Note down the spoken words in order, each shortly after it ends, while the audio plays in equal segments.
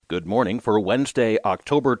Good morning for Wednesday,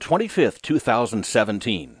 October 25th,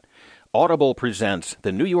 2017. Audible presents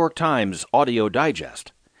the New York Times Audio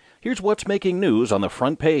Digest. Here's what's making news on the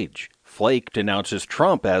front page. Flake denounces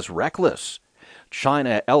Trump as reckless.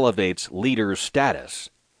 China elevates leader's status.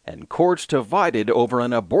 And courts divided over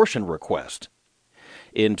an abortion request.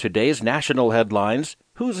 In today's national headlines,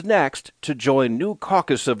 who's next to join new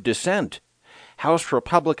caucus of dissent? House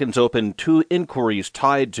Republicans open 2 inquiries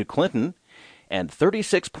tied to Clinton, and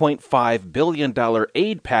 $36.5 billion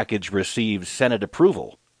aid package receives Senate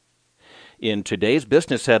approval. In today's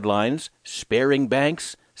business headlines, sparing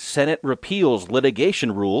banks, Senate repeals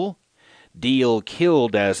litigation rule, deal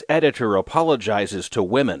killed as editor apologizes to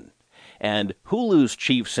women, and Hulu's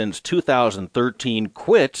chief since 2013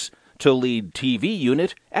 quits to lead TV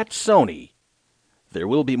unit at Sony. There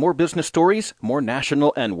will be more business stories, more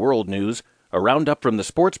national and world news, a roundup from the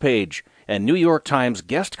sports page, and New York Times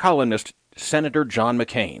guest columnist Senator John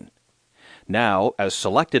McCain. Now, as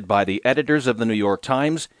selected by the editors of the New York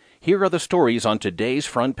Times, here are the stories on today's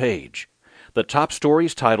front page. The top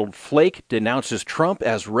stories titled Flake Denounces Trump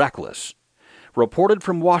as Reckless. Reported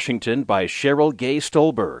from Washington by Cheryl Gay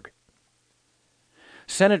Stolberg.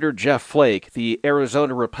 Senator Jeff Flake, the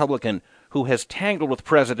Arizona Republican who has tangled with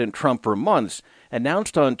President Trump for months,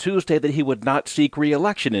 announced on Tuesday that he would not seek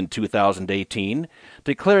re-election in 2018,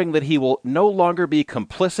 declaring that he will no longer be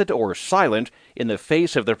complicit or silent in the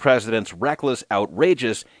face of the president's reckless,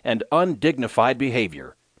 outrageous, and undignified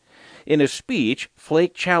behavior. In a speech,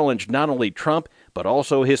 Flake challenged not only Trump, but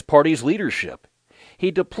also his party's leadership.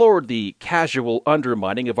 He deplored the casual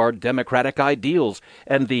undermining of our democratic ideals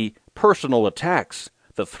and the personal attacks,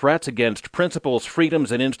 the threats against principles,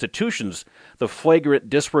 freedoms, and institutions, the flagrant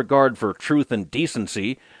disregard for truth and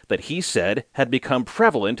decency that he said had become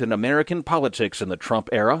prevalent in American politics in the Trump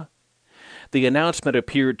era. The announcement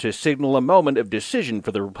appeared to signal a moment of decision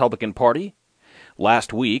for the Republican Party.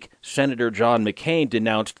 Last week, Senator John McCain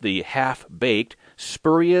denounced the half-baked,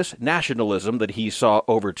 spurious nationalism that he saw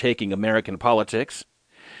overtaking American politics.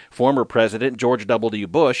 Former President George W.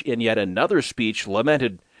 Bush, in yet another speech,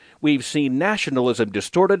 lamented, "We've seen nationalism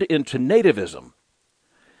distorted into nativism."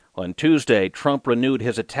 On Tuesday, Trump renewed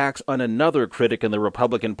his attacks on another critic in the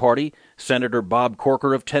Republican Party, Senator Bob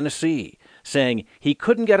Corker of Tennessee, saying he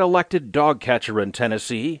couldn't get elected dog catcher in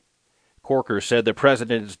Tennessee. Corker said the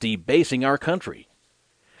president is debasing our country.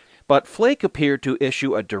 But Flake appeared to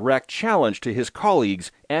issue a direct challenge to his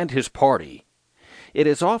colleagues and his party. "It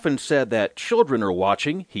is often said that children are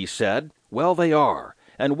watching," he said. "Well, they are.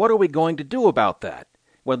 And what are we going to do about that?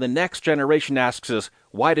 When the next generation asks us,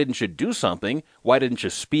 why didn't you do something? Why didn't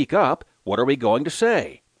you speak up? What are we going to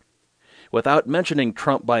say?" Without mentioning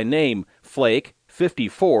Trump by name, Flake,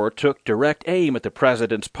 54, took direct aim at the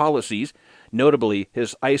president's policies, notably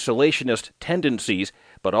his isolationist tendencies,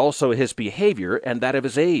 but also his behavior and that of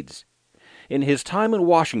his aides. In his time in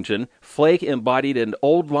Washington, Flake embodied an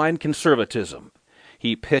old-line conservatism.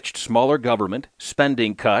 He pitched smaller government,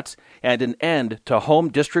 spending cuts, and an end to home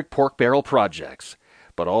district pork barrel projects,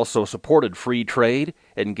 but also supported free trade,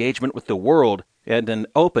 engagement with the world, and an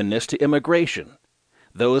openness to immigration.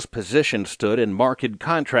 Those positions stood in marked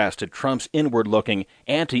contrast to Trump's inward-looking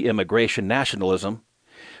anti-immigration nationalism.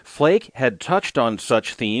 Flake had touched on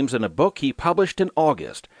such themes in a book he published in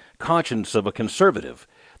August, Conscience of a Conservative,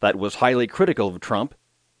 that was highly critical of Trump.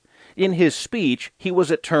 In his speech, he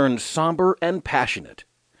was at turns somber and passionate.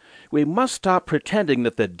 "We must stop pretending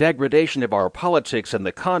that the degradation of our politics and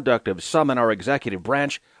the conduct of some in our executive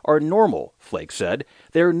branch are normal," Flake said.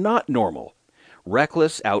 "They're not normal.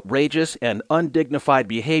 Reckless, outrageous, and undignified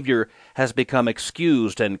behavior has become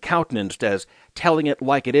excused and countenanced as telling it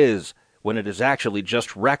like it is, when it is actually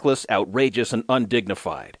just reckless, outrageous, and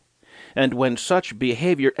undignified. And when such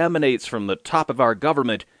behavior emanates from the top of our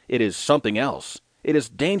government, it is something else. It is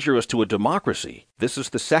dangerous to a democracy." This is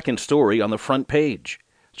the second story on the front page.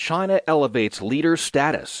 China elevates leader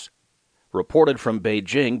status. Reported from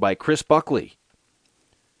Beijing by Chris Buckley.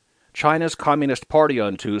 China's Communist Party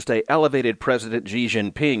on Tuesday elevated President Xi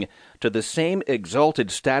Jinping to the same exalted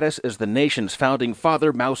status as the nation's founding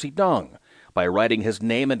father Mao Zedong by writing his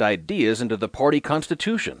name and ideas into the party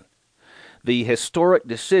constitution. The historic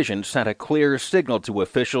decision sent a clear signal to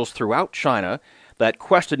officials throughout China that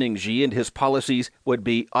questioning Xi and his policies would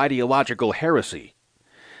be ideological heresy.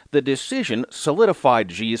 The decision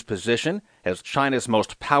solidified Xi's position as China's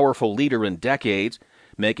most powerful leader in decades,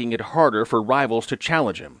 making it harder for rivals to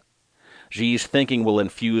challenge him. Xi's thinking will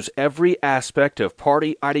infuse every aspect of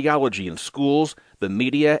party ideology in schools, the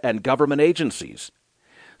media, and government agencies.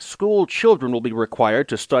 School children will be required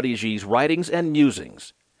to study Xi's writings and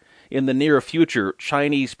musings. In the near future,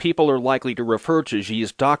 Chinese people are likely to refer to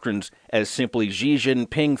Xi's doctrines as simply Xi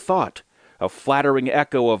Jinping thought, a flattering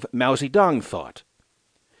echo of Mao Zedong thought.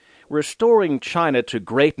 Restoring China to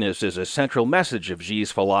greatness is a central message of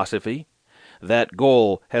Xi's philosophy. That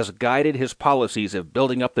goal has guided his policies of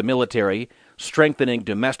building up the military, strengthening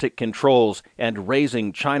domestic controls, and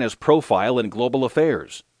raising China's profile in global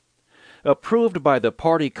affairs. Approved by the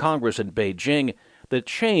Party Congress in Beijing, the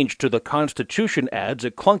change to the Constitution adds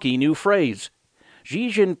a clunky new phrase. Xi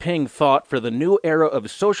Jinping thought for the new era of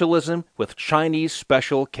socialism with Chinese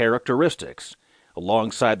special characteristics,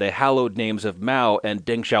 alongside the hallowed names of Mao and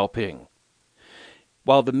Deng Xiaoping.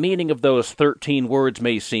 While the meaning of those 13 words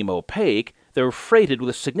may seem opaque, they're freighted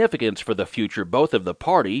with significance for the future both of the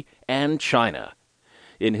party and China.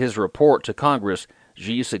 In his report to Congress,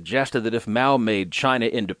 Xi suggested that if Mao made China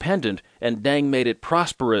independent and Deng made it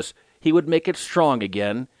prosperous, he would make it strong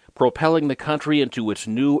again, propelling the country into its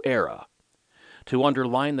new era. To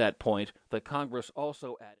underline that point, the Congress also added